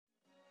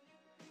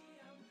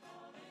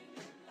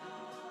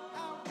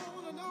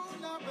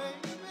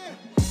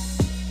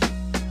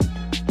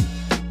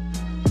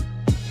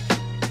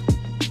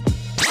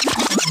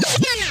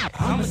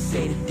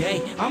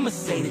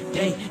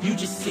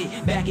just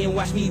sit back and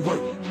watch me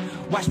work.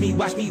 Watch me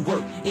work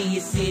in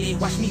your city.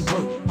 Watch me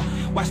work.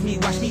 Watch me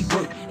work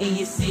in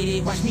your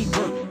city. Watch me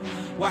work.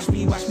 Watch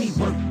me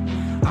work.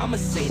 I'ma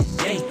say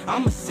today.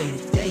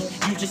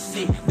 You just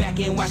sit back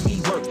and watch me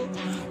work.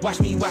 Watch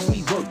me work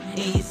in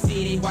your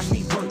city. Watch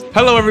me work.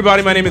 Hello,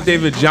 everybody. My name is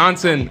David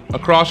Johnson.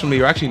 Across from me,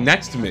 or actually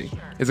next to me,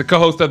 is a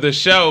co-host of this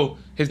show.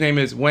 His name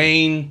is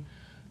Wayne,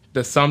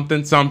 the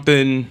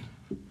something.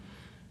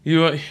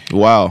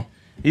 Wow.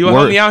 You want to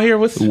help me out here?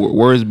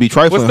 Words be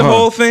trifling, What's the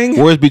whole thing?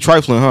 Words be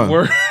trifling,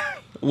 huh?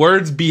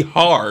 Words be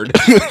hard.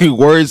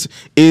 Words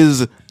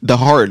is the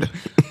hard.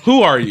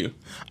 Who are you?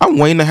 I'm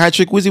Wayne the Hat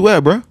Trick Wizzy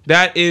Webb, bro.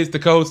 That is the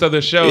co-host of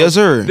the show. Yes,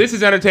 sir. This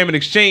is Entertainment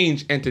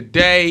Exchange, and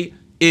today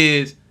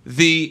is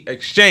The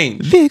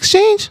Exchange. The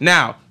Exchange?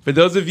 Now, for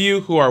those of you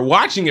who are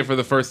watching it for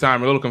the first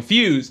time or a little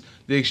confused,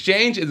 The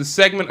Exchange is a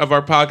segment of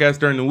our podcast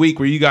during the week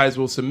where you guys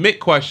will submit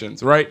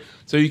questions, right?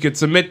 So you could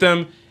submit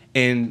them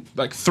in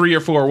like 3 or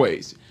 4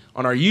 ways.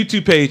 On our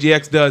YouTube page,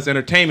 EX Does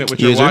Entertainment, which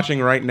you're watching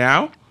right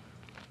now,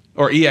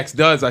 or EX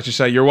Does, I should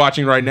say, you're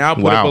watching right now,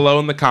 put it below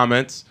in the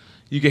comments.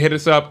 You can hit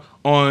us up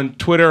on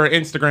Twitter or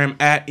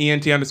Instagram at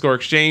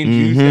ENT_exchange.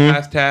 Use the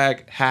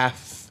hashtag hash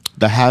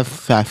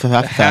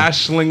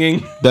slinging.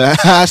 The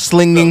hash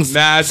slinging.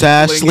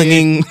 Sash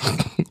slinging.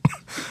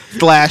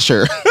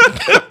 Slasher.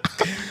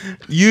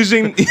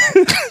 Using the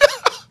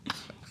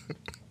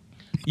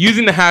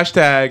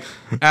hashtag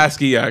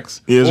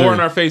AskEX or on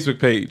our Facebook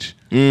page.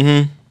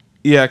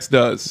 EX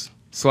Does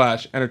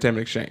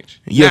 /Entertainment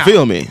Exchange. You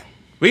feel me?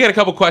 We got a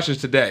couple questions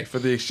today for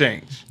the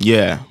exchange.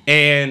 Yeah.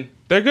 And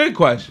they're good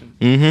questions.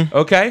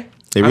 Okay?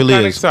 It really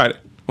I'm is. excited.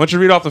 Why don't you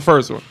read off the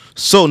first one?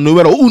 So,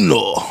 numero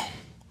uno.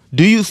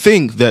 Do you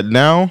think that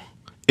now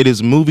it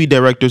is movie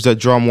directors that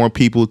draw more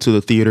people to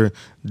the theater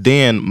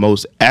than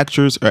most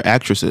actors or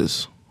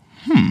actresses?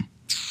 That's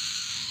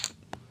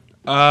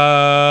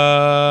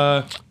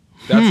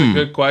a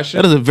good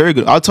question. That is a very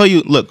good. I'll tell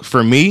you, look,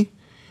 for me,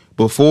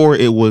 before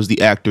it was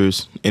the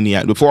actors in the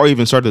act. Before I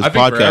even started this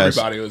podcast.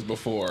 For everybody it was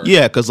before.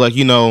 Yeah, because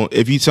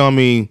if you tell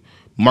me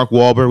Mark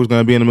Wahlberg was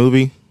going to be in a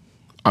movie,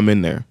 I'm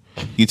in there.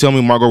 You tell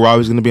me Margot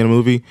Robbie's going to be in a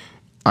movie,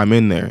 I'm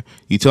in there.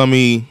 You tell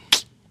me,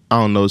 I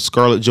don't know,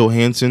 Scarlett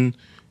Johansson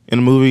in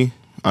a movie,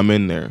 I'm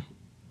in there.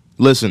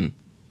 Listen,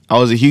 I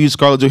was a huge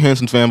Scarlett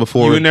Johansson fan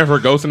before. You were in there for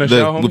Ghost in the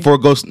Shell, homie? Before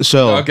Ghost in the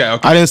Shell. Okay.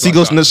 I didn't see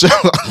Ghost in the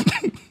Shell.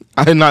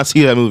 I did not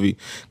see that movie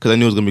because I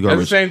knew it was going to be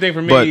garbage. That's the same thing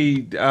for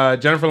me.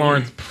 Jennifer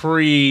Lawrence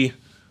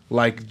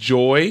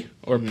Joy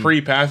or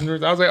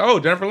pre-Passengers. I was like, oh,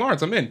 Jennifer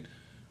Lawrence, I'm in.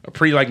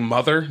 A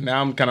Mother. Now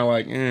I'm kind of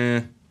like,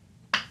 eh.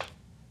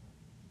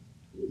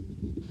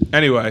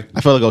 Anyway.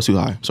 I felt like I was too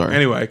high. Sorry.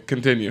 Anyway,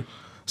 continue.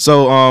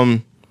 So,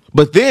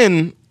 but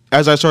then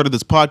as I started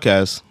this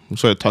podcast, I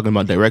started talking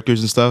about directors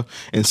and stuff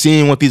and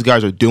seeing what these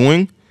guys are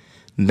doing.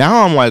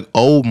 Now I'm like,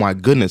 oh my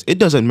goodness. It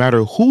doesn't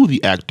matter who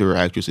the actor or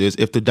actress is.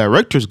 If the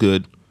director's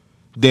good,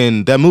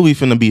 then that movie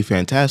finna be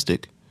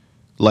fantastic.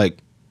 Like,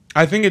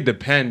 I think it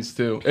depends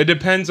too. It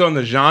depends on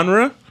the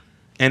genre,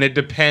 and it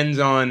depends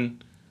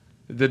on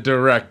the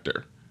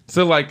director.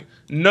 So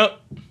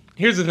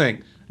here's the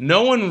thing: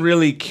 no one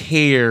really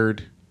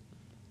cared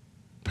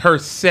per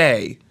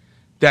se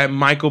that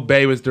Michael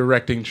Bay was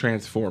directing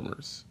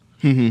Transformers.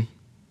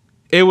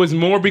 It was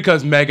more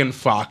because Megan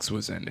Fox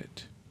was in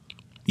it.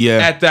 Yeah.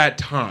 At that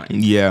time.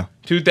 Yeah.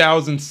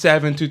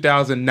 2007,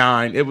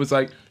 2009, it was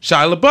like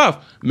Shia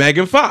LaBeouf,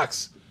 Megan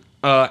Fox.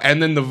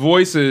 And then the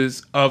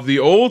voices of the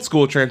old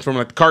school Transformers,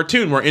 like the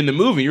cartoon, were in the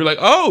movie. You're like,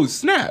 oh,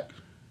 snap.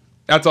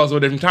 That's also a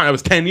different time. It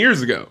was 10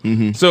 years ago.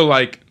 So,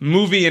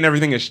 movie and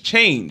everything has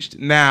changed.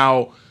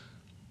 Now,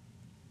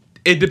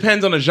 it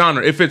depends on the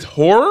genre. If it's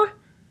horror,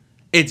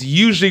 it's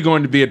usually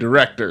going to be a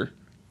director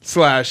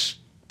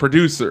 /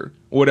 producer,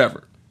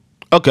 whatever.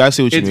 Okay, I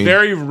see what you mean. It's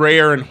very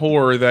rare in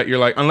horror that you're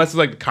like, unless it's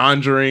like The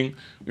Conjuring,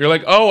 you're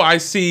like, oh, I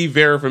see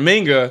Vera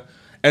Farmiga,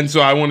 and so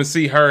I want to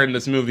see her in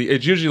this movie.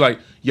 It's usually like,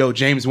 yo,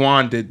 James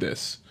Wan did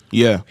this.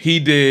 Yeah. He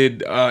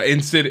did not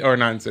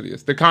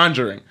Insidious, The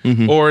Conjuring.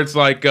 Or it's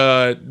like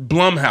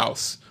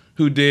Blumhouse,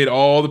 who did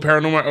all the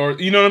paranormal, or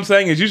you know what I'm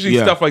saying? It's usually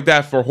stuff like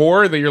that for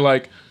horror that you're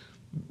like,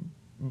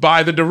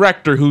 by the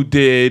director who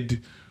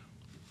did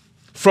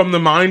From the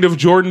Mind of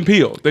Jordan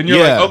Peele. Then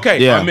you're like,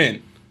 okay, I'm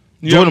in.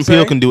 You Jordan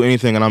Peele can do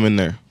anything, and I'm in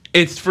there.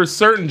 It's for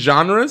certain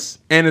genres,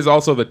 and is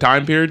also the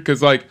time period.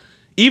 Because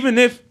even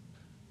if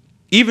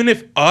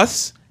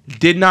Us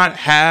did not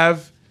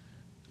have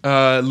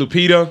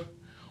Lupita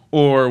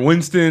or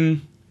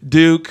Winston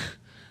Duke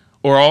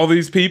or all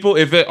these people,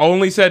 if it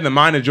only said in the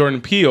mind of Jordan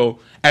Peele,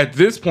 at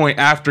this point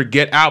after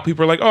Get Out,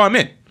 people are like, oh, I'm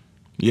in.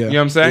 Yeah, you know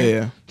what I'm saying?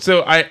 Yeah.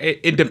 So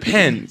it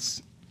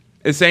depends.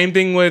 The same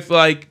thing with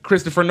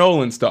Christopher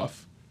Nolan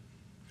stuff.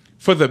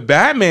 For the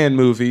Batman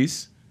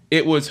movies,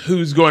 it was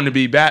who's going to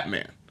be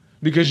Batman.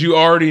 Because you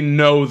already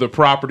know the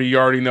property, you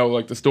already know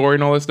the story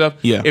and all this stuff.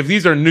 Yeah. If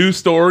these are new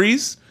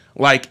stories,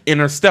 like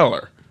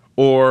Interstellar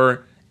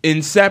or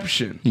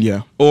Inception,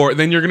 or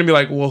then you're gonna be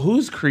like, well,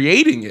 who's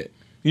creating it?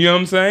 You know what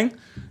I'm saying?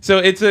 So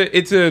it's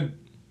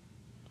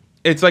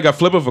like a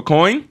flip of a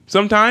coin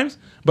sometimes.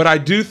 But I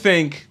do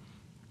think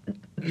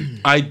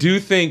I do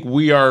think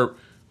we are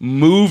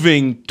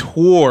moving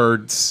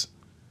towards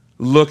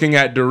looking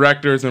at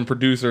directors and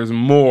producers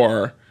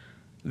more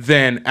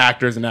than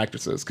actors and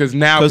actresses, because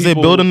they're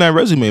building that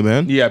resume,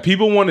 man. Yeah,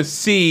 people want to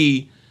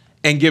see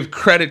and give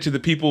credit to the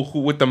people who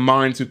with the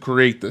minds who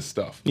create this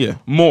stuff. Yeah.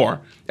 More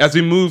as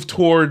we move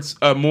towards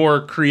a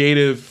more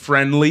creative,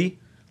 friendly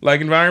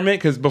like environment.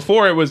 Because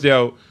before it was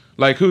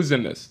like who's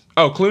in this?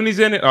 Oh, Clooney's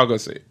in it. I'll go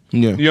see it.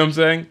 Yeah. You know what I'm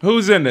saying?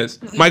 Who's in this?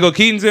 Michael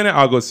Keaton's in it.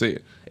 I'll go see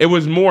it. It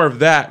was more of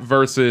that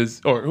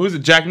versus, or who's it?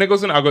 Jack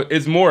Nicholson. I'll go.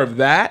 It's more of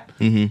that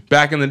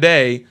back in the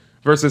day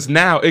versus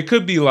now. It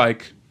could be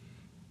like.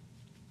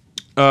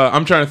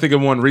 I'm trying to think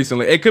of one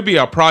recently. It could be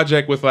a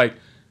project with like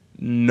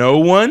no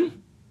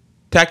one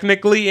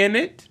technically in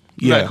it.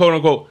 Yeah. Like, quote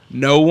unquote,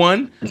 no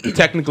one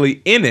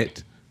technically in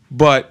it.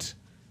 But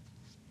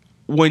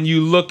when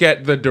you look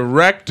at the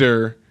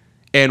director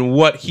and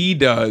what he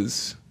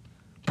does,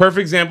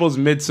 perfect example is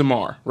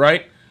Midsommar,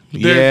 right?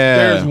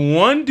 There's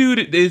one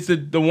dude, is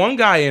the one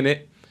guy in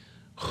it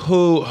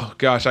who, oh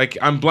gosh,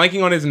 I'm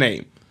blanking on his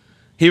name.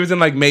 He was in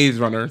like Maze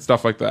Runner and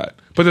stuff like that.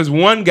 But there's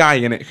one guy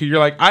in it who you're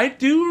like, I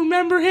do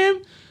remember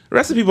him. The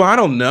rest of the people, I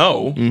don't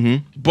know.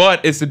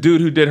 But it's the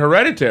dude who did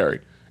Hereditary.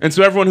 And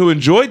so everyone who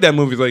enjoyed that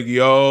movie is like,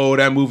 yo,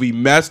 that movie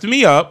messed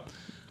me up.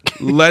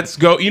 Let's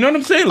go. You know what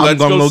I'm saying? I'm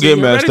going to go get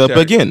messed up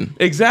again.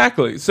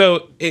 Exactly.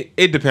 So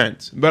it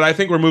depends. But I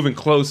think we're moving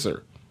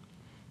closer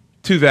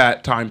to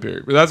that time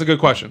period. But that's a good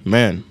question.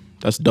 Man,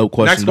 that's a dope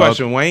question. Next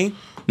question, Wayne.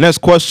 Next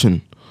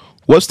question.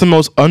 What's the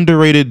most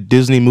underrated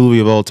Disney movie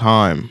of all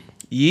time?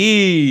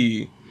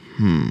 Yee.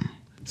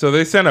 So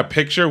they sent a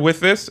picture with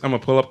this. I'm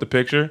gonna pull up the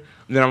picture,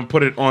 and then I'm gonna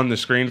put it on the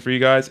screen for you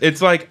guys.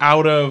 It's like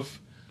out of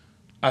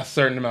a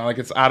certain amount, like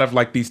it's out of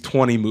like these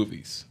 20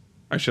 movies,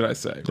 or should I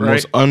say? The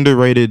most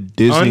underrated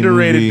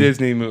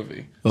Disney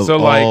movie. So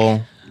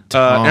like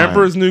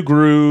Emperor's New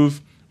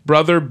Groove,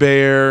 Brother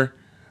Bear,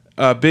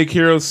 Big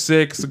Hero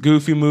 6,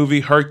 Goofy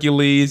Movie,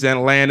 Hercules,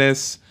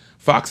 Atlantis,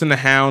 Fox and the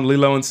Hound,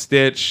 Lilo and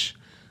Stitch,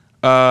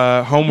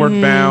 Homeward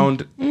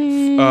Bound,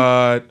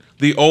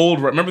 the old,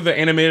 remember the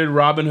animated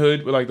Robin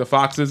Hood with like the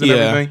foxes and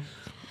everything?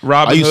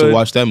 Robin I used Hood, to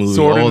watch that movie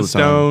Sword all in the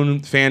Stone,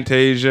 time.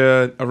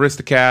 Fantasia,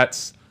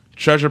 Aristocats,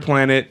 Treasure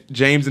Planet,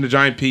 James and the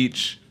Giant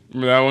Peach.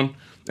 Remember that one?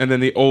 And then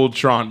the old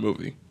Tron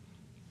movie.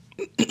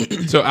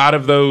 So out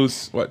of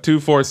those, 2,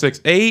 4, 6,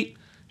 8,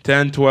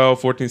 10,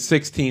 12, 14,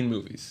 16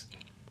 movies.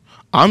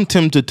 I'm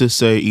tempted to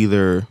say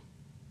either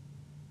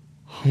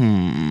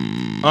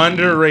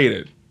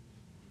Underrated.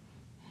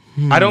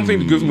 I don't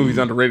think the Goofy movie's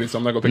underrated, so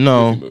I'm not going to pick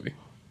the Goofy movie.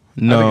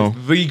 No. I think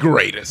it's the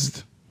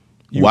greatest.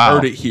 You Wow.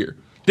 heard it here.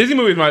 Disney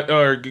movie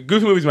is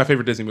Goofy movie is my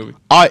favorite Disney movie.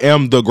 I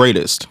am the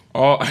greatest.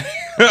 Oh,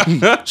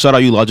 Shout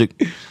out you, Logic.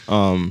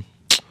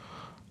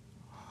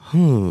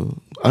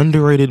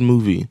 Underrated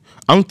movie.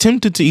 I'm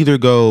tempted to either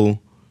go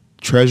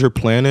Treasure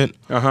Planet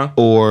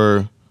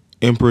or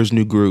Emperor's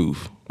New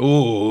Groove.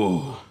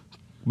 ooh,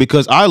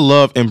 Because I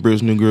love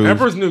Emperor's New Groove.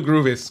 Emperor's New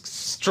Groove is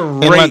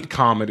straight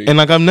comedy. And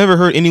like I've never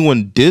heard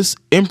anyone diss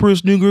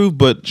Emperor's New Groove,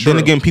 but True.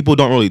 then again, people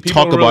don't really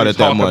People talk don't about really it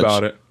that talk much.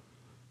 about it.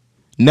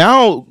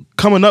 Now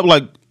coming up,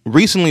 like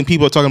recently,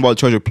 people are talking about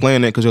Treasure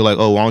Planet because they're like,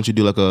 "Oh, why don't you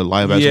do like a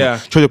live action Yeah.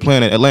 Treasure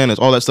Planet, Atlantis,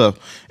 all that stuff?"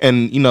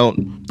 And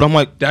but I'm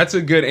like, That's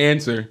a good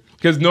answer.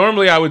 Because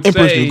normally I would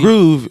Emperor's say New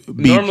Groove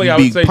be I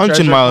would say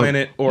punching Treasure my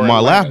Planet or my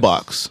laugh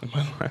Atlantis. box,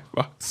 My laugh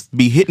box.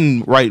 be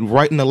hitting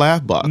right in the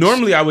laugh box.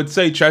 Normally I would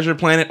say Treasure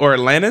Planet or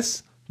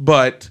Atlantis,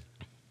 but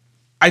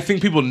I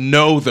think people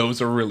know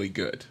those are really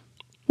good.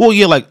 Well,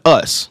 yeah, like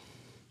Us.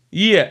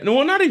 Yeah, no,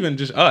 well, not even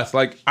just us.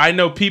 Like I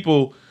know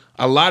people,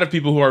 a lot of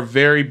people who are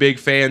very big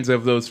fans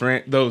of those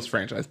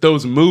franchises,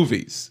 those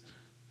movies.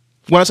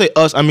 When I say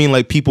Us, I mean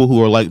like people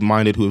who are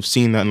like-minded who have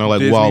seen that and are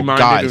like, "Wow,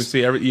 Disney-minded who guys,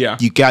 see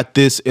you got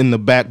this in the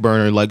back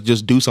burner. Like,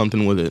 just do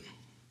something with it."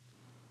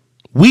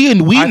 We I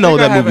know think I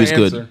that have movie's an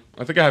good. answer.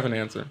 I think I have an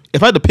answer.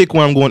 If I had to pick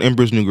one, I'm going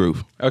Emperor's New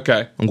Groove.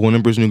 Okay, I'm going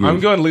Emperor's New Groove. I'm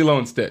going Lilo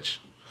and Stitch.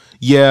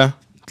 Yeah,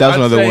 that's I'd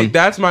another say one.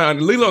 That's my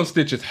Lilo and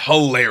Stitch is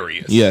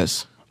hilarious.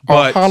 Yes.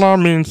 But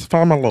means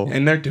family.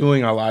 and they're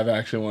doing a live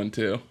action one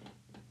too.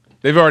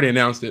 They've already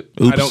announced it.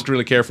 Oops. I don't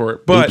really care for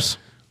it, but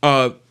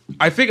Oops.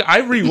 I think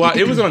I rewatched.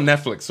 It was on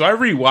Netflix, so I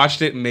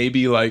rewatched it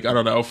maybe like I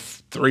don't know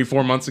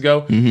 3-4 months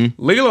ago.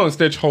 Lilo and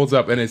Stitch holds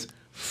up and is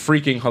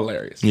freaking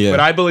hilarious. Yeah. But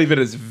I believe it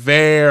is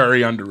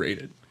very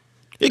underrated.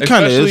 It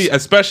kind of is.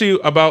 Especially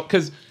about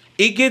because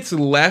it gets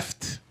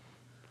left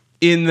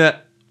in the.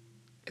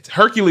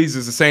 Hercules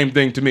is the same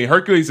thing to me.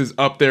 Hercules is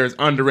up there as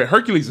underrated.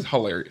 Hercules is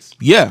hilarious.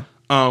 Yeah.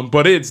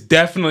 But it's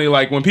definitely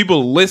like when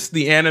people list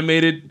the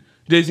animated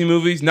Disney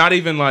movies, not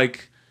even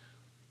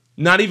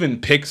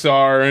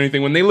Pixar or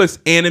anything. When they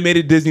list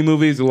animated Disney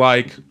movies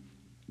like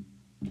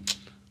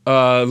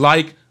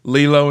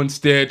Lilo and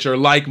Stitch or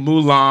like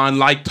Mulan,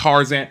 like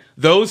Tarzan,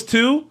 those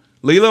two,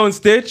 Lilo and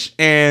Stitch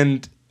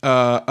and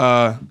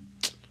I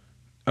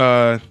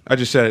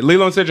just said it,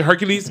 Lilo and Stitch and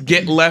Hercules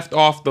get left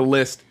off the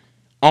list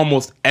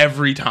almost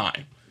every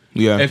time.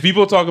 Yeah. If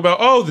people talk about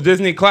the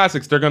Disney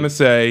classics, they're gonna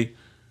say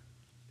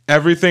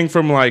everything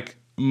from like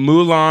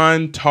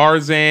Mulan,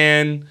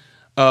 Tarzan,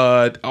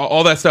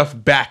 all that stuff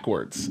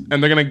backwards,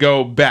 and they're gonna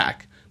go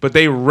back. But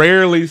they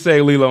rarely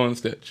say Lilo and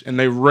Stitch, and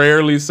they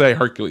rarely say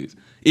Hercules,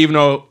 even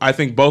though I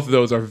think both of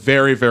those are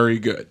very, very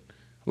good.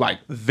 Like,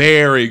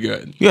 very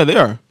good. Yeah, they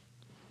are.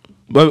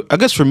 But I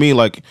guess for me,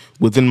 like,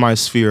 within my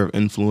sphere of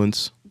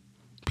influence,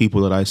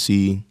 people that I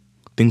see,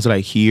 things that I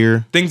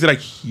hear,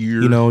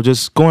 you know,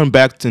 just going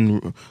back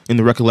in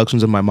the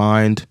recollections of my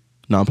mind.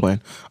 No, I'm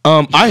playing.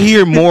 I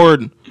hear more,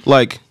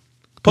 like...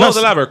 Pull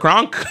the lever,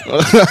 Kronk.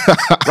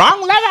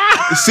 Wrong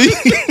lever. See?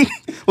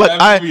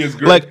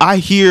 I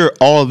hear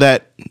all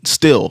that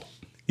still.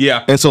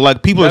 Yeah. And so,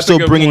 like, people are still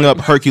bringing up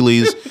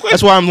Hercules.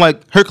 That's why I'm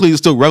like, Hercules is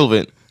still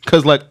relevant.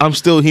 Because, like, I'm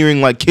still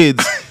hearing, like,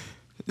 kids,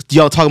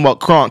 y'all talking about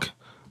Kronk.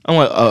 I'm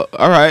like,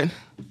 all right.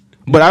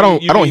 But I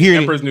don't hear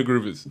Emperor's New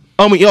Groove.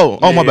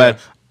 My bad.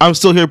 I'm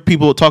still hear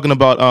people talking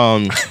about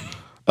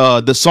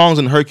the songs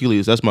in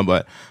Hercules. That's my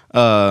bad.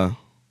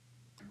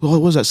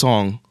 What was that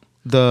song?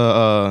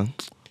 When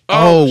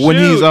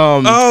he's come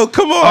on.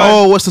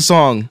 Oh, what's the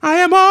song? I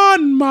am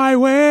on my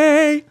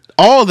way.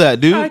 All that,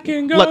 dude. I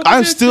can go like,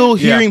 I'm still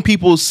hearing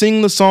people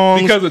sing the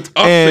songs because it's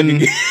us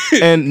singing.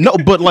 And no,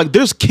 but like,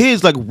 there's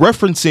kids like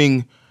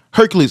referencing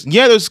Hercules.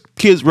 Yeah, there's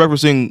kids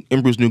referencing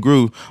Emperor's New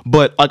Groove,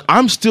 but like,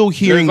 I'm still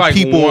hearing there's like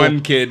people.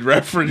 One kid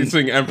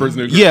referencing Emperor's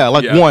New Groove. Yeah,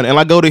 one, and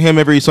I go to him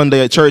every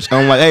Sunday at church, and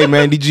I'm like, hey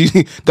man, did you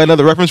got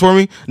another reference for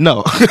me?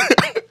 No,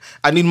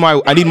 I need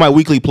my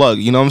weekly plug.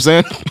 You know what I'm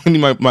saying? I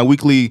need my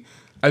weekly.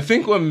 I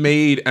think what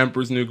made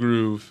Emperor's New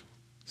Groove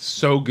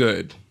so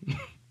good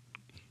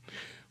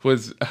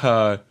was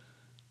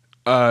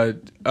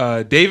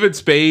David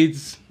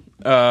Spade's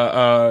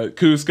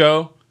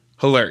Cusco,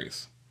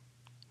 hilarious.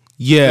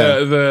 Yeah,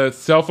 the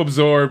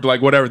self-absorbed,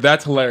 like whatever,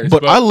 that's hilarious.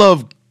 But I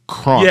love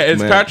Kronk. Yeah,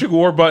 it's man. Patrick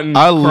Warburton.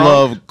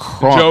 Love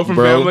Kronk, Joe from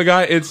bro. Family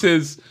Guy. It's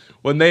his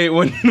when they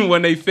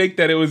faked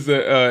that it was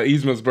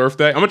Yzma's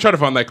birthday. I'm gonna try to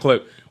find that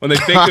clip when they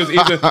faked it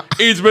was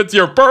Yzma's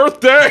your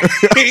birthday,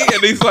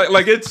 and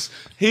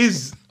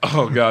he's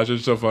oh gosh,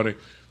 it's so funny.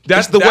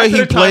 That's the way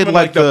he played when,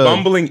 like the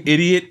bumbling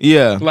idiot.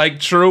 Yeah, like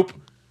trope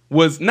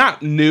was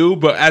not new,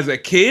 but as a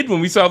kid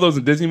when we saw those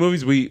in Disney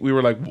movies, we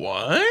were like,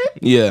 what?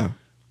 Yeah.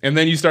 And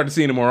then you started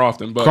seeing it more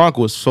often. But Kronk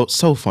was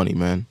so funny,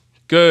 man.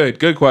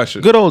 Good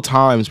question. Good old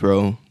times,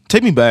 bro.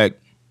 Take me back.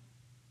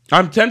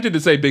 I'm tempted to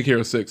say Big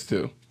Hero 6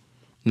 too.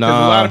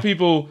 Nah. A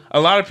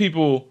lot of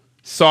people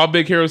saw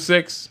Big Hero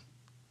 6,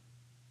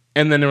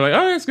 and then they were like,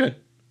 "Oh, that's good."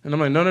 And I'm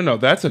like, "No,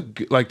 that's a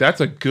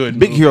good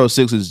Big movie. Hero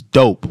 6 is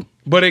dope."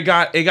 But it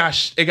got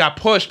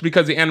pushed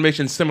because the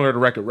animation is similar to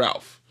Wreck-It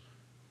Ralph.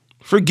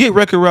 Forget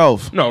Wreck-It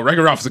Ralph. No,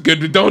 Wreck-It Ralph's a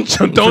good. Don't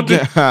y'all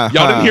didn't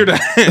hear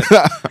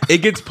that? It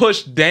gets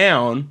pushed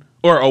down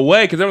or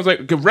away because everyone's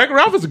like, Wreck-It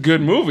Ralph is a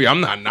good movie. I'm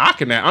not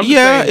knocking that. I'm just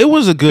saying, it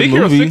was a good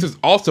movie. Big Hero 6 is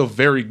also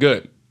very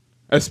good.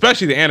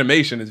 Especially the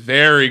animation is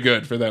very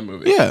good for that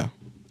movie. Yeah.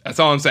 That's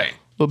all I'm saying.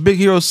 But Big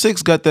Hero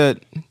 6 got that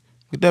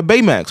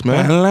Baymax,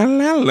 man.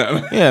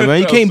 Yeah,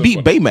 man. You can't beat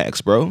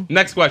Baymax, bro.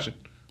 Next question.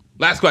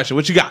 Last question.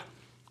 What you got?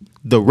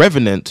 The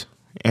Revenant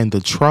and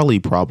the trolley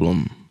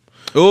problem.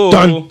 Ooh.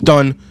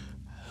 Done.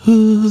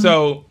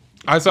 So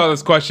I saw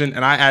this question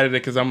and I added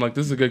it because I'm like,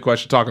 this is a good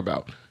question to talk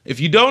about.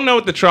 If you don't know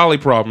what the trolley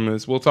problem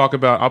is, we'll talk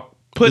about. I'll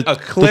put a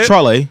clip. The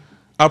trolley.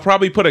 I'll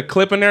probably put a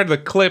clip in there. The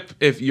clip,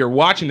 if you're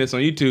watching this on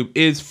YouTube,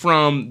 is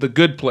from The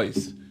Good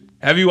Place.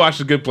 Have you watched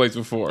The Good Place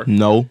before?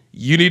 No.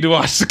 You need to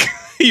watch.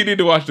 You need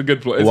to watch The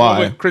Good Place. It's Why?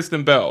 one with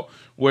Kristen Bell,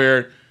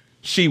 where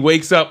she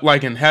wakes up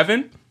like in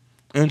heaven,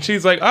 and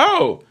she's like,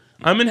 "Oh,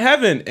 I'm in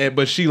heaven,"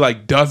 but she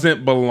like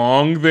doesn't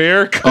belong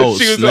there because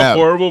she was snap. a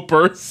horrible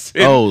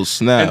person. Oh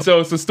snap! And so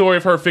it's the story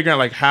of her figuring out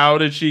like how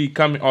did she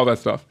come, all that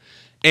stuff,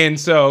 and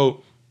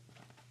so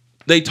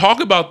they talk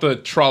about the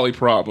trolley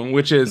problem,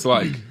 which is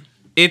like.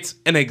 It's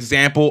an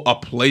example, a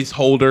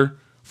placeholder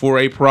for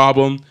a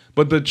problem.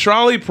 But the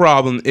trolley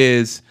problem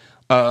is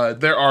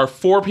there are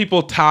 4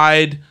 people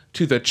tied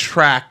to the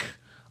track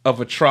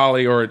of a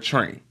trolley or a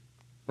train,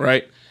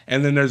 right?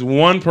 And then there's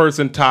 1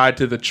 person tied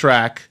to the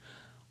track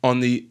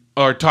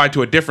or tied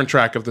to a different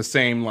track of the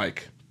same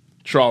like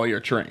trolley or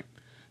train.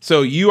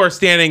 So you are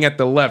standing at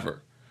the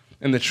lever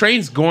and the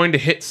train's going to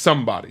hit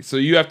somebody. So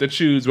you have to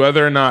choose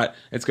whether or not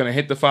it's going to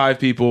hit the 5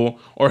 people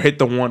or hit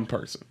the 1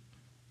 person.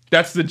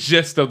 That's the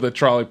gist of the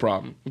trolley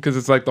problem because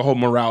it's like the whole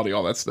morality,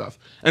 all that stuff.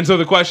 And so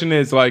the question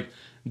is like,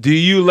 do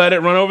you let it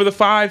run over the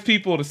 5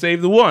 people to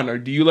save the 1, or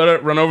do you let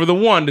it run over the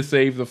 1 to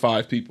save the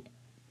 5 people?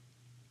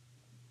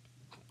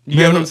 You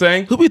get what I'm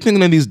saying? Who be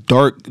thinking of these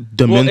dark,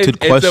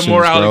 demented questions, it's a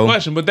morality bro?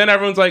 question, but then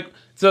everyone's like,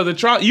 so the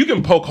trolley, you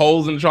can poke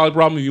holes in the trolley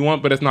problem if you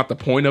want, but it's not the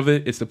point of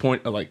it. It's the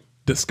point of like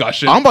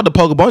discussion. I'm about to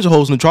poke a bunch of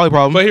holes in the trolley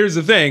problem. But here's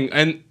the thing,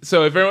 and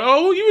so if everyone,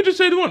 oh, you would just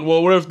say the 1.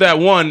 Well, what if that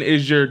 1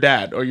 is your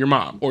dad or your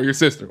mom or your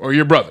sister or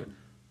your brother,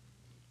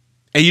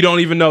 and you don't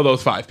even know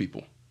those 5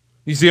 people?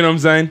 You see what I'm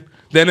saying?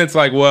 Then it's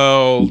like,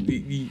 well.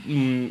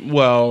 You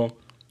want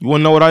to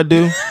know what I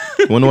do?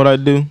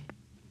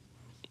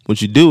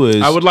 What you do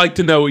is I would like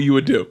to know what you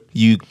would do.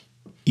 You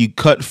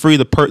cut free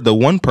the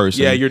 1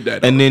 person. Yeah, you're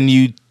dead. And then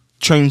you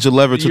change the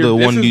lever to the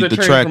one This is the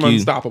train track from you.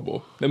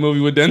 Unstoppable, the movie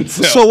with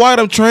Denzel. So why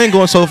them train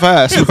going so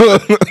fast?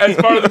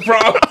 That's part of the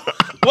problem.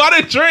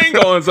 Why the train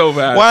going so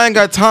fast? Why I ain't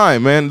got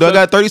time, man? Do I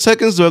got 30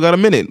 seconds? Do I got a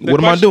minute? The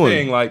What am I question doing?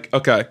 being, like,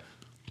 okay.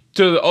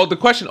 So the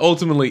question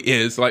ultimately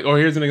is like, or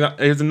here's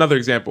another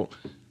example.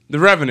 The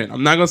Revenant.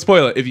 I'm not gonna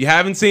spoil it. If you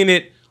haven't seen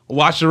it,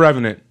 watch The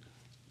Revenant.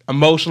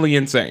 Emotionally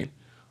insane.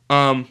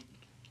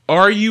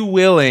 Are you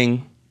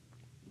willing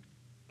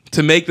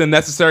to make the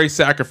necessary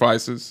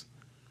sacrifices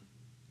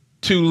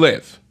to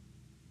live?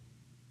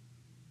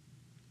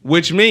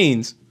 Which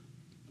means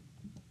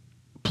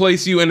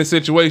place you in a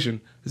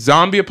situation.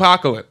 Zombie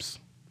apocalypse,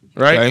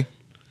 right?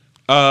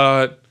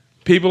 Okay.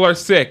 People are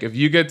sick. If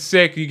you get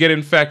sick, you get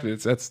infected.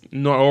 That's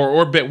no,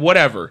 or bit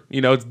whatever.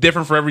 You know, it's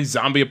different for every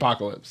zombie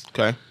apocalypse.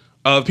 Okay.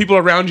 People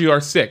around you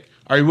are sick.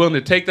 Are you willing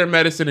to take their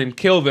medicine and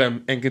kill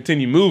them and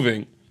continue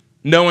moving,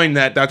 knowing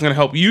that that's going to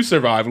help you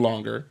survive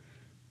longer,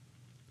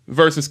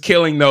 versus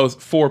killing those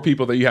 4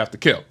 people that you have to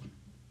kill?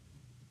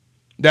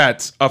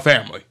 That's a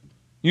family.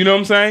 You know what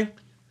I'm saying?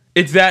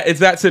 It's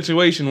that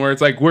situation where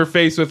it's like we're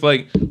faced with,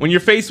 like, when you're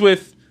faced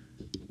with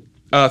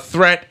a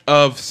threat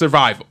of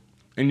survival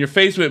and you're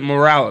faced with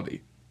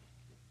morality,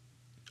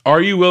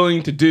 are you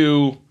willing to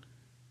do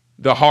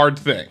the hard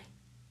thing?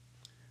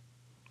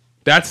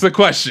 That's the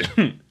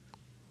question.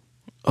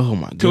 Oh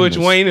my goodness. To which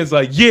Wayne is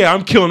like, yeah,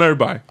 I'm killing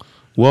everybody.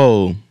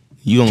 Whoa.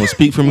 You gonna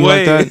speak for me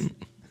like Wait.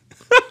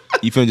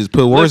 that? You finna just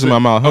put words in my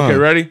mouth, huh? Okay,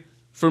 ready?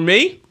 For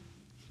me,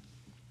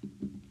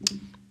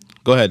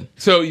 Go ahead.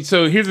 so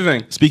here's the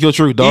thing. Speak your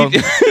truth, dog.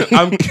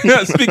 I'm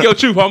speak your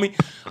truth, homie.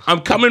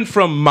 I'm coming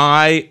from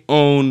my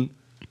own,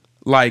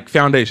 like,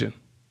 foundation,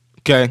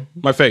 Okay.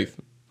 my faith,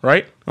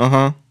 right?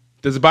 Uh-huh.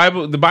 Does the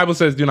Bible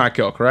says do not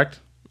kill, correct?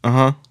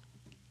 Uh-huh.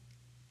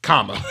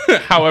 Comma.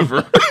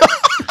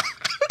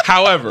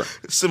 However,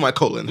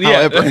 Semicolon.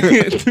 yeah. However.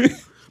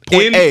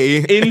 Point A.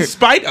 In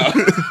spite of.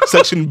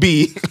 Section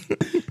B.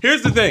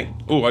 Here's the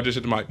thing. Oh, I just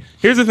hit the mic.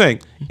 Here's the thing.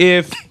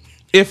 If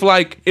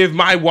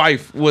my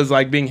wife was,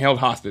 like, being held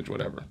hostage,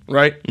 whatever,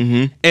 right?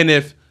 Mm-hmm. And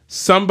if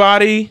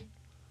somebody,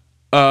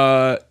 if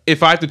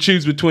I have to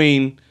choose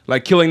between,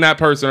 like, killing that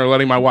person or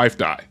letting my wife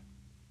die,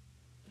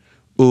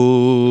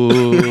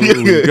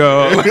 ooh,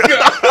 go.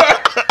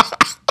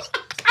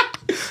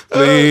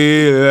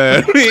 Please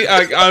let me.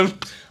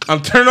 I'm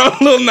turning on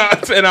little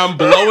knots and I'm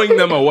blowing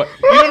them away.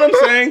 You know what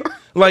I'm saying?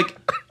 Like,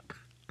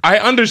 I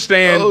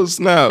understand. Oh,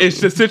 snap.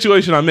 It's the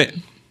situation I'm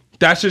in.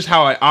 That's just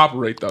how I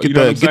operate, though. You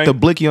know what I'm Get saying? the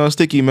blicky on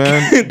sticky,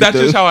 man. That's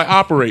just how I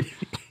operate.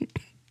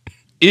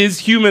 Is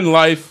human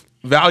life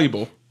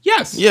valuable?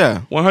 Yes.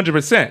 Yeah.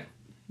 100%.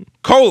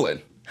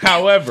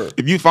 However,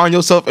 If you find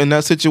yourself in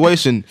that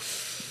situation,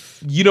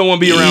 you don't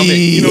want to be around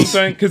me. You know what I'm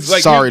saying? Because,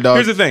 like, Sorry, dog.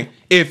 here's the thing.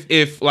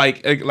 If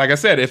like I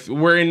said, if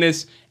we're in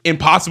this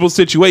impossible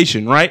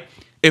situation, right?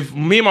 If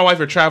me and my wife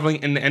are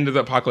traveling in the end of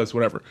the apocalypse,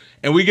 whatever,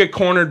 and we get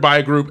cornered by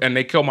a group and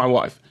they kill my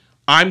wife,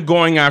 I'm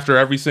going after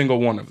every single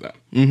one of them.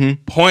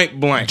 Mm-hmm. Point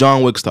blank.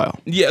 John Wick style.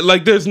 Yeah,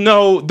 like there's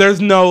no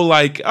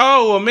like,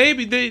 oh, well,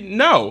 maybe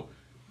no.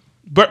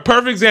 But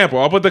perfect example.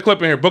 I'll put the clip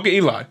in here. Book of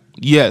Eli,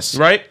 Yes.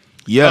 right?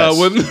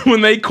 Yes.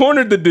 When they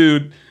cornered the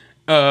dude,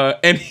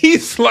 and he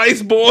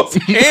sliced Bull's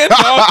hands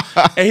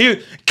off, and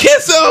he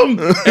kiss him,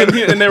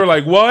 and they were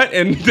like, what?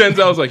 And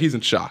Denzel was like, he's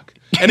in shock.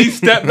 And he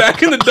stepped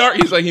back in the dark.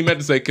 He's like, he meant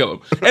to say kill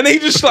him. And then he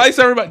just sliced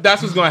everybody.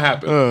 That's what's going to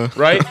happen,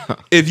 right?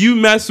 If you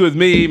mess with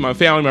me, my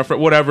family, my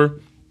friend,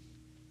 whatever,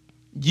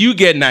 you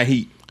get in that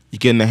heat. You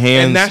get in the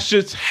hands. And that's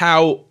just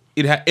how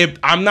it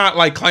I'm not,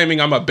 like,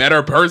 claiming I'm a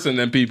better person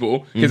than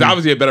people, because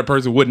obviously a better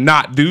person would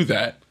not do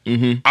that.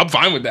 Mm-hmm. I'm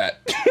fine with that.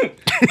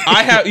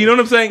 I have, you know what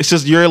I'm saying? It's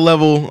just your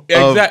level.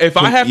 Exactly. If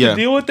I have yeah. to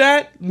deal with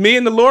that, me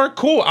and the Lord,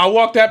 cool. I'll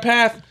walk that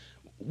path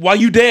while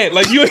you dead.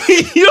 Like, you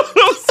know what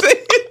I'm saying?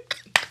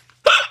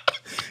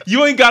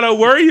 You ain't got to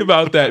worry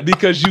about that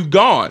because you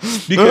gone.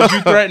 Because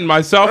you threatened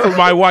myself or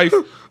my wife,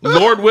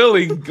 Lord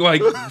willing,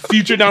 like,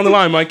 future down the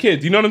line, my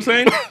kids. You know what I'm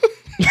saying?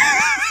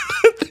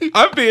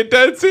 I'm being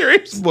dead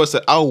serious. Boy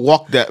said, I'll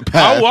walk that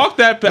path. I'll walk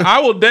that path. I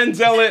will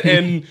Denzel it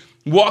and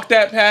walk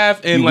that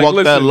path. And, You like, walk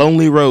listen, that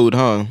lonely road,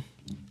 huh?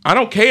 I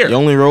don't care. The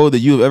only road that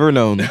you've ever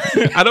known.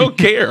 I don't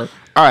care.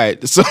 All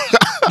right. So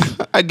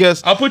I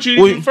guess I'll put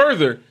you even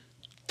further.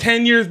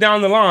 10 years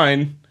down the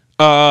line,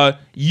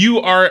 you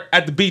are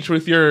at the beach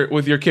with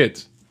your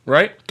kids,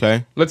 right?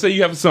 Okay. Let's say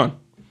you have a son,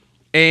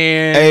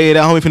 and Hey,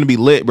 that homie finna be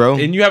lit, bro.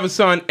 and you have a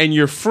son, and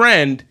your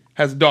friend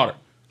has a daughter.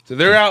 So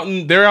they're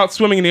out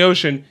swimming in the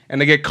ocean,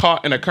 and they get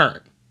caught in a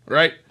current,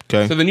 right?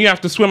 Okay. So then you have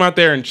to swim out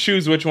there and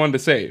choose which one to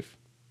save,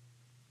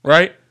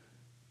 right?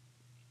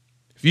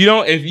 If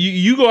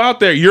you go out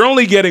there, you're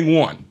only getting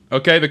one.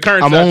 Okay, the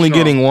current's I'm that only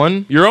strong. getting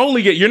one.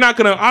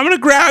 I'm gonna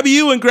grab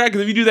you and grab,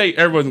 because if you do that,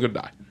 everyone's gonna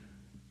die.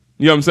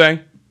 You know what I'm saying?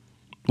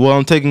 Well,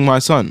 I'm taking my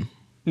son.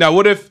 Now,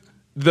 what if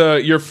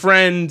your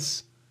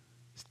friend's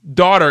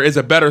daughter is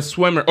a better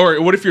swimmer,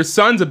 or what if your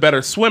son's a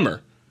better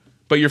swimmer,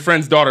 but your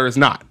friend's daughter is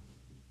not?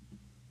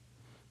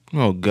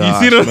 Oh You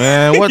gosh, see what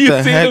man, what you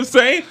the see heck? what I'm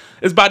saying?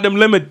 It's about them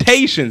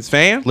limitations,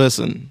 fam.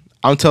 Listen,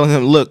 I'm telling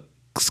him, look,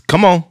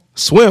 come on,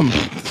 swim.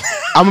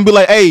 I'm gonna be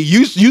like, hey,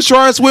 you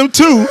try and swim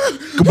too,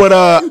 but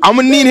I'm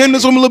gonna need him to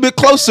swim a little bit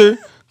closer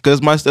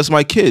because that's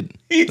my kid.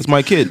 That's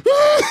my kid.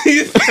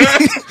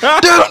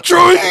 Dad, I'm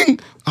trying.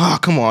 Ah,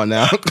 come on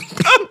now.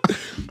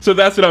 So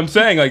that's what I'm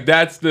saying. Like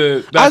that's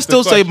I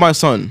still save my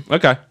son.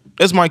 Okay.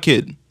 It's my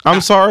kid.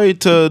 I'm sorry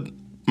to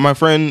my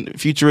friend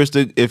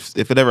Futuristic if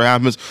it ever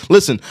happens.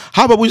 Listen,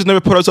 how about we just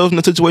never put ourselves in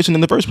a situation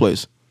in the first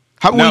place?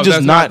 How about we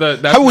just not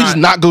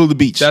go to the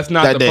beach? That's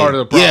not that the day? part of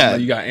the problem Yeah,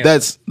 that you got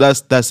answered.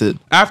 That's it.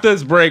 After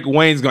this break,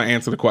 Wayne's gonna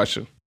answer the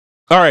question.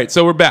 All right,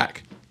 so we're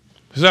back.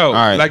 So,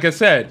 like I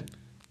said,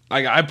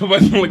 like I put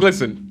myself like,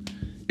 listen,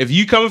 if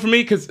you coming for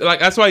me, because like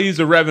that's why I use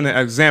the Revenant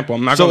example.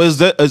 I'm not. So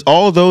is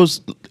all of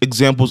those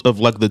examples of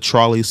like the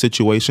trolley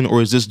situation,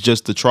 or is this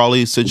just the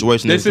trolley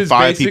situation? This is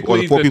 5 people or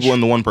the 4 people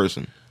and the 1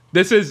 person.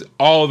 This is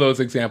all of those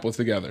examples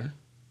together.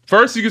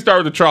 First, you can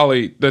start with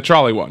the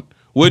trolley one.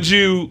 Would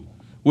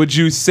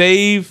you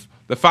save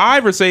the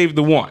 5 or save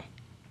the 1?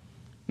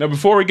 Now,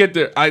 before we get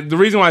there, the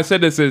reason why I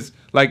said this is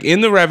like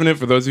in the Revenant.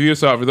 For those of you who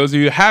saw it, for those of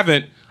you who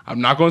haven't,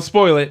 I'm not going to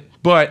spoil it,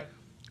 but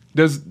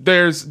there's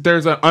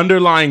an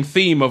underlying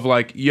theme of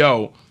like,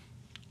 yo,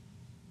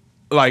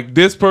 like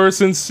this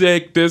person's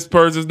sick, this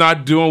person's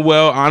not doing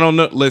well. I don't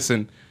know.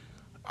 Listen,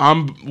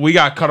 we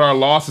got to cut our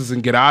losses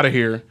and get out of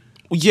here.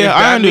 Yeah,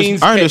 I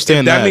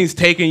understand that. That means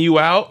taking you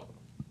out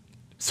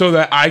so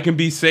that I can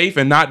be safe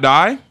and not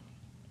die.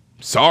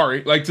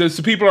 Sorry, like so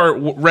people are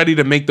ready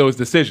to make those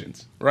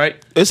decisions, right?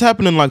 It's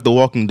happening like The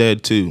Walking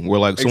Dead too, where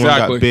like someone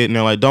got bit and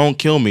they're like, "Don't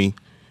kill me,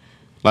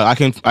 like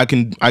I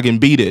can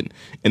beat it,"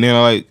 and they're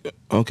like,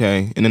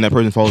 "Okay," and then that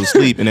person falls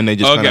asleep, and then they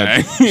just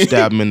kind of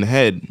stab them in the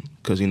head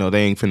because they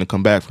ain't finna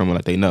come back from it,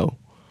 like they know.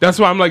 That's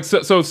why I'm like,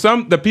 so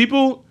the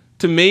people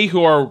to me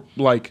who are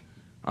like,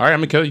 "All right, I'm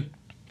gonna kill you,"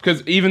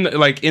 because even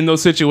like in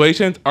those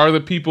situations are the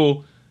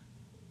people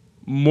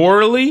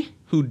morally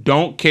who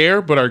don't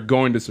care but are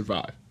going to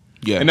survive.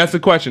 Yeah. And that's the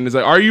question. Is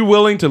like, are you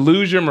willing to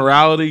lose your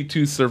morality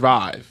to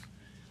survive?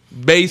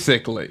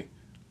 Basically.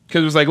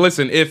 Because it's like,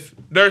 listen, if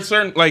there's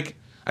certain, like,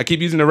 I keep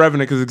using the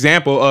Revenant as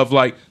example of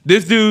like,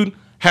 this dude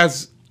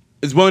is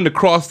willing to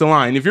cross the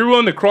line. If you're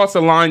willing to cross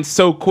the line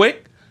so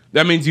quick,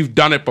 that means you've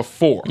done it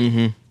before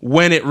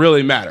when it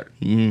really mattered.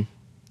 Mm-hmm.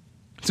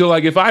 So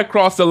like, if I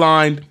cross the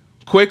line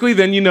quickly,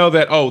 then you know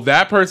that, oh,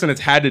 that person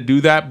has had to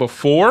do that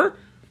before,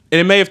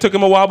 and it may have took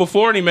him a while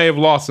before, and he may have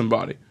lost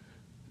somebody.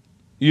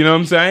 You know what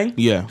I'm saying?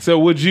 Yeah. So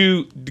would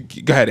you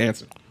go ahead,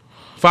 answer?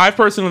 5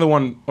 person or the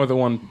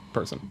 1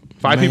 person?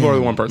 5 people or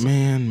the 1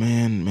 person?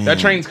 Man. That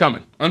train's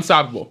coming.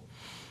 Unstoppable.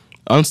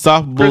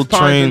 Unstoppable Chris Pine's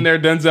train. in there,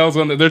 Denzel's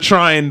on there. They're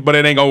trying, but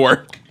it ain't gonna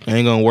work. It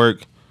ain't gonna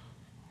work.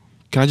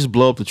 Can I just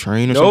blow up the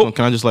train or something?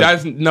 Can I just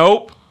like?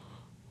 Nope.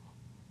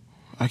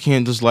 I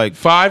can't just like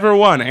 5 or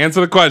 1. Answer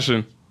the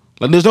question.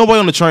 Like there's nobody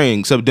on the train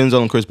except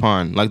Denzel and Chris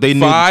Pine. Like they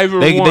 5 or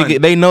 1.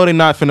 They know they're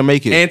not finna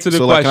make it. Answer the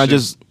question. question. Like, can I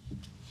just?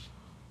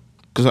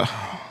 Because.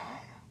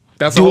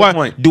 That's the whole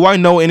point. Do I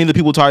know any of the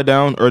people tied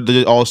down, or are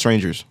they all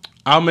strangers?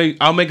 I'll make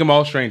them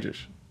all strangers.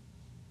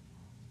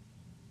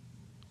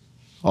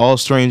 All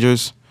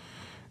strangers.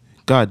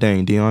 God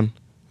dang, Dion.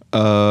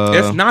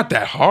 It's not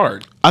that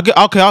hard.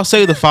 I'll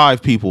say the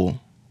 5 people.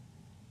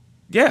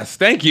 Yes,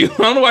 thank you. I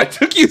don't know why it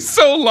took you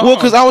so long. Well,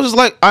 because I was just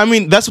like, I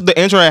mean, that's the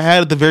answer I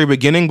had at the very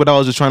beginning, but I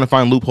was just trying to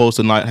find loopholes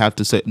to not have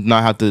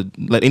to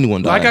let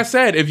anyone die. Like I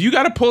said, if you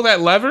got to pull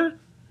that lever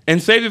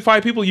and save the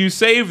 5 people, you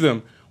save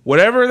them.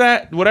 Whatever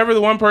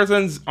the 1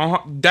 person's,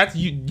 that's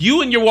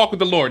you and your walk with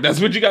the Lord. That's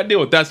what you got to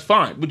deal with. That's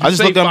fine. But I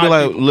just looked at him and be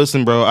like,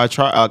 listen, bro,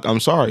 I'm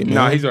sorry, man.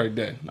 Nah, he's already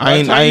dead.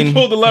 You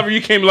pulled the lever, you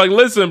came like,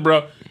 listen,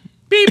 bro.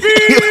 Beep,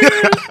 beep.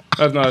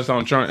 That's not a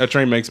sound a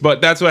train makes,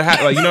 but that's what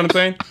happened. Like, you know what I'm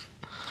saying?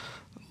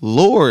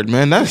 Lord,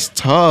 man, that's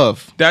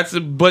tough.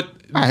 But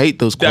I hate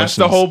those questions. That's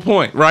the whole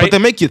point, right? But they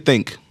make you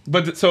think.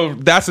 But so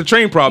that's the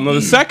train problem. Now,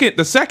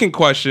 the second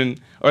question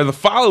or the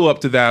follow up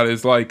to that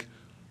is like,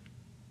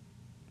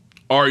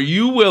 are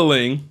you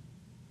willing?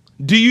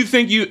 Do you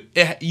think you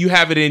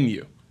have it in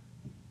you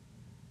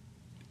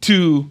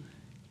to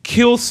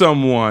kill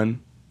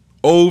someone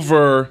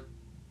over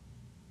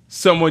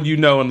someone you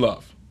know and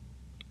love?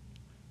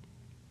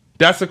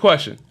 That's the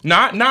question.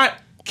 Not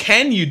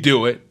can you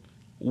do it?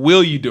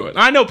 Will you do it?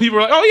 I know people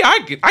are like, oh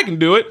yeah, I can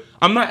do it.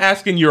 I'm not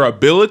asking your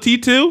ability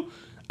to.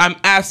 I'm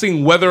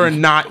asking whether or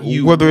not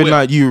you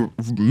you're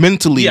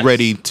mentally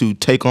ready to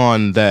take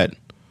on that.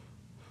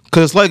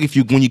 Because it's like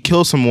when you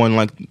kill someone,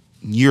 like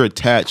you're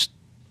attached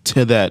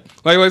to that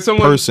like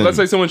someone person. Let's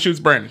say someone shoots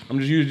Brandon. I'm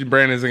just using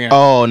Brandon as an example.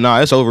 Oh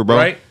no, it's over, bro.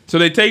 Right? So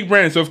they take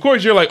Brandon. So of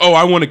course you're like, oh,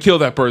 I want to kill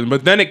that person.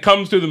 But then it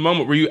comes to the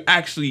moment where you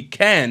actually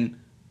can.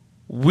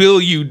 Will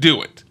you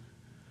do it?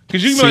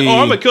 Because you can be like,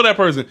 oh, I'm gonna kill that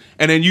person,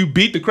 and then you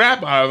beat the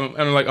crap out of them,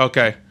 and I'm like,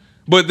 okay.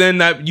 But then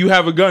that you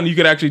have a gun, you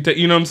could actually take.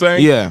 You know what I'm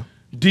saying? Yeah.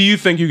 Do you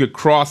think you could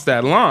cross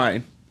that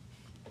line?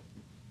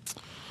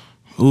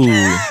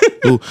 Ooh.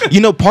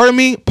 Part of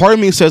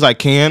me says I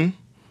can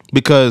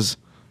because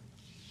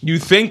you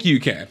think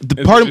you can.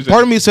 Part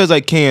of me says I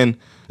can.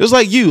 It's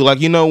like you, like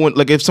when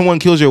if someone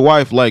kills your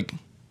wife, like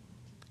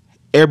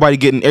everybody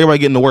getting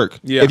the work.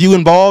 Yeah. If you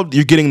involved,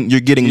 you're getting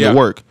the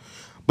work.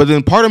 But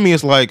then part of me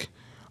is like,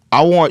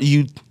 I want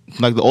you,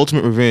 like the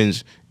ultimate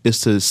revenge is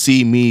to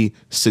see me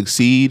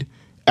succeed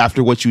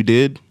after what you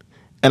did.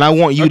 And I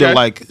want you to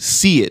like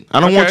see it. I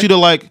don't want you to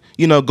like,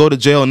 you know, go to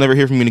jail and never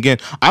hear from me again.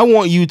 I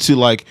want you to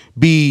like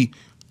be,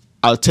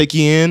 I'll take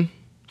you in,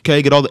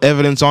 okay, get all the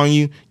evidence on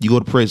you, you go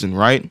to prison,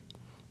 right?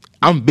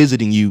 I'm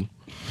visiting you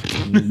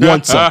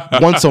once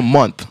a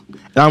month.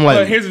 And I'm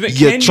like, here's the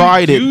thing. You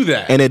tried it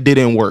and it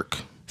didn't work.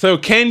 So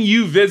can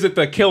you visit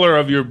the killer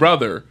of your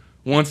brother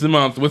once a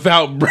month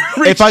without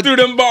reaching through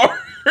them bars?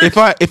 If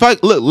I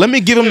look, let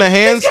me give him the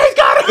hands. He's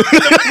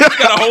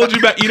gotta hold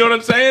you back. You know what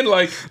I'm saying?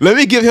 Like, let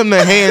me give him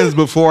the hands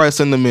before I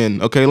send them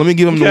in. Okay, let me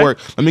give him the work.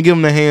 Let me give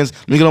him the hands.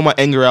 Let me get all my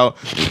anger out.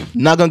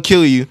 Not gonna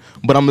kill you,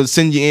 but I'm gonna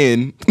send you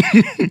in,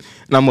 and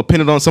I'm gonna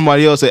pin it on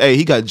somebody else. Say, hey,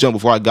 he got jumped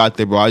before I got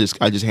there, bro. I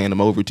just hand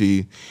him over to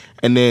you,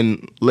 and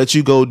then let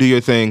you go do your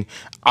thing.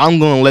 I'm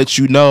gonna let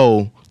you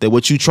know that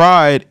what you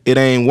tried, it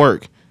ain't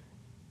work.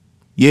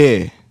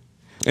 Yeah.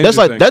 That's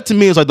like, that to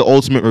me is like the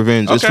ultimate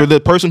revenge. It's for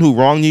the person who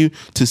wronged you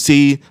to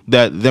see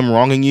that them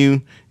wronging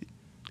you,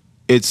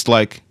 it's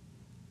like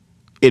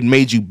it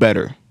made you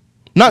better.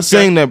 Not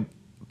saying that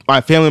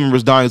my family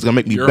members dying is gonna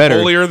make me better.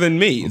 You're holier than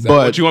me. Is that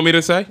what you want me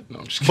to say? No,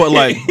 I'm just but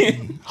like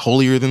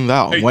holier than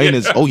thou. Wayne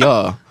is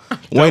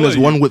Wayne is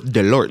one with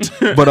the Lord.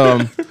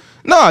 But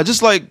nah,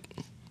 just like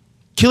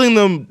killing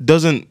them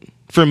doesn't,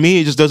 for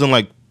me, it just doesn't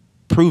like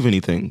prove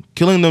anything.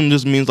 Killing them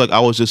just means like I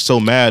was just so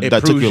mad that I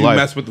took your life.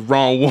 Messed with the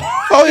wrong one.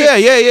 Oh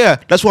yeah.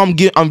 That's why you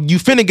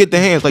finna get the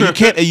hands. Like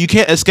you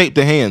can't escape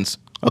the hands.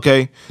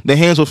 Okay, the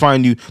hands will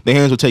find you. The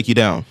hands will take you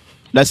down.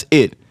 That's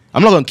it.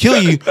 I'm not gonna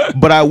kill you,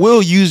 but I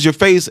will use your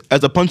face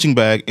as a punching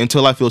bag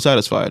until I feel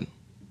satisfied,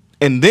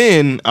 and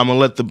then I'm gonna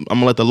let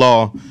the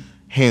law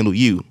handle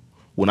you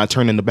when I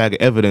turn in the bag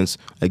of evidence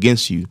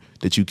against you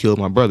that you killed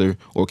my brother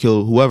or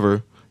killed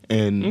whoever.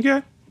 And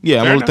I'm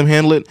gonna let them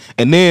handle it,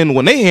 and then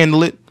when they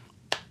handle it,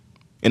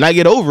 and I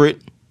get over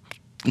it,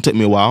 it'll take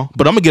me a while,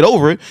 but I'm gonna get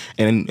over it.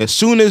 And as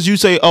soon as you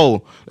say,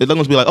 "Oh," they're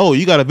gonna be like, "Oh,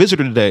 you got a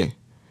visitor today,"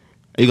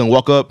 are you gonna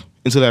walk up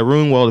into that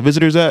room where all the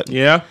visitors at?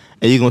 Yeah.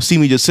 And you're gonna see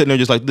me just sitting there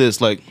just like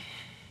this, like,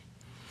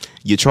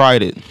 you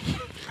tried it.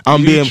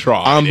 I'm being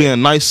a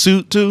nice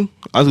suit too.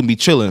 I was gonna be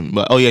chilling,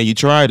 but oh yeah, you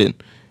tried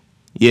it.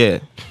 Yeah.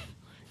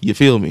 You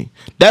feel me?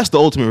 That's the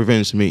ultimate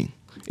revenge to me.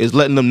 Is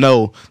letting them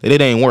know that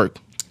it ain't work.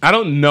 I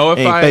don't know if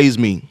it ain't phase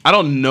me. I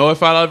don't know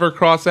if I'll ever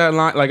cross that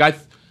line. Like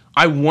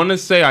I want to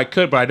say I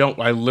could, but I don't.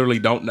 I literally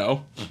don't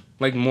know.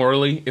 Like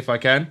morally, if I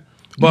can.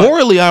 But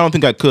morally, I don't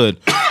think I could.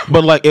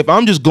 But like, if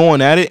I'm just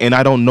going at it and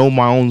I don't know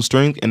my own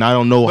strength and I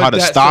don't know how to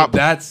stop. So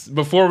that's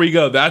before we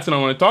go. That's what I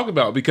want to talk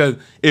about, because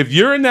if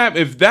you're in that,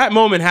 if that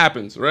moment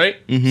happens, right?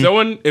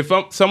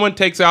 Mm-hmm. Someone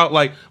takes out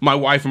like my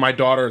wife or my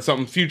daughter or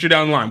something future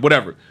down the line,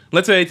 whatever.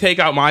 Let's say they take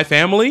out my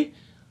family.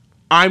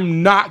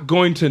 I'm not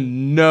going to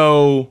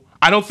know.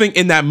 I don't think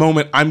in that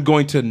moment I'm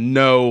going to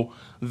know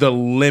the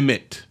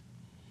limit.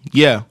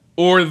 Yeah.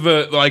 Or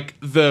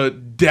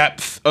the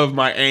depth of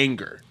my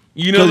anger.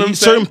 You know what I'm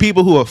saying? Certain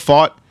people who have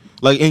fought,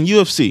 like in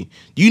UFC,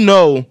 you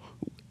know,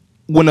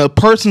 when a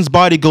person's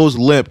body goes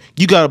limp,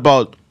 you got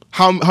about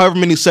however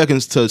many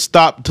seconds to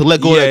stop, to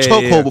let go of that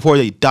chokehold before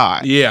they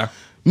die. Yeah.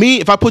 Me,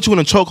 if I put you in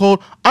a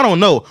chokehold, I don't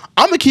know.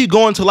 I'm gonna keep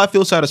going until I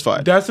feel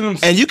satisfied. That's what I'm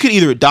saying. And you could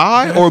either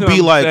die or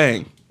be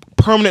like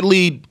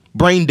permanently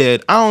brain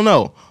dead. I don't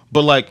know,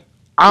 but like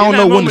I don't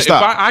know when to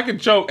stop. If I could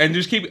choke and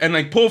just keep and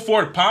like pull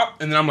forward,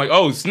 pop, and then I'm like,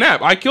 oh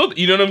snap, I killed it.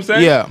 You know what I'm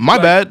saying? Yeah, my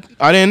bad.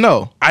 I didn't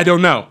know. I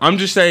don't know. I'm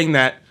just saying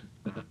that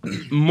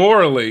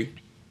morally,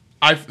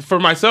 for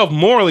myself,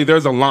 morally,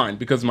 there's a line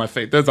because of my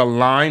faith. There's a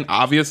line,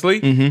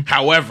 obviously. Mm-hmm.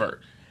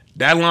 However,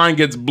 that line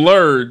gets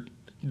blurred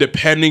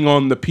depending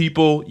on the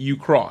people you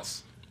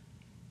cross.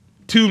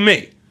 To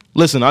me.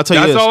 Listen, I'll tell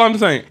you this. That's all I'm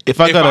saying. If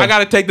I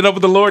gotta take it up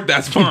with the Lord,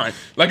 that's fine.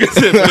 Like I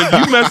said, but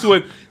if you mess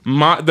with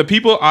the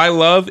people I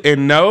love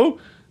and know,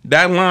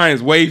 that line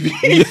is wavy.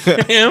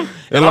 And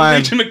I'm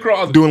reaching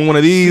across, doing one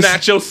of these,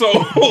 snatch your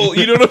soul.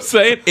 You know what I'm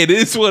saying? It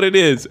is what it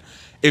is.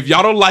 If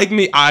y'all don't like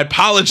me, I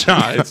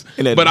apologize.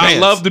 But I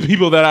love the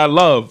people that I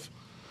love.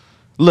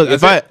 Look,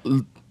 I'll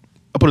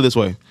put it this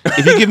way: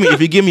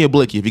 if you give me a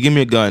blicky, if you give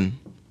me a gun,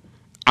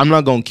 I'm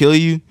not gonna kill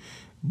you,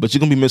 but you're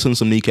gonna be missing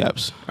some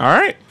kneecaps. All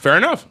right, fair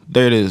enough.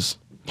 There it is.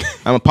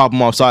 I'm gonna pop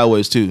them off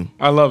sideways too.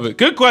 I love it.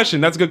 Good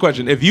question. That's a good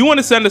question. If you want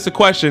to send us a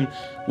question,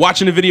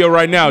 watching the video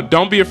right now,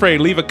 don't be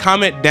afraid. Leave a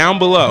comment down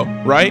below.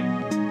 Right?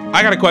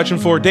 I got a question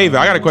for David.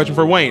 I got a question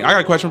for Wayne. I got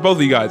a question for both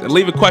of you guys. And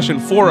leave a question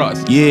for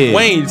us. Yeah.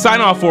 Wayne,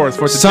 sign off for us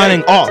for today.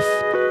 Signing off.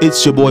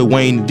 It's your boy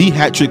Wayne, the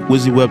hat trick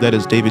Wizzy Web. That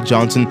is David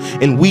Johnson,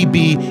 and we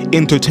be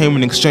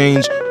Entertainment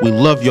Exchange. We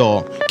love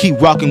y'all.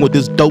 Keep rocking with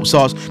this dope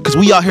sauce, cause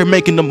we out here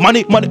making the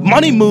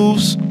money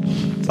moves.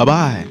 Bye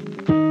bye.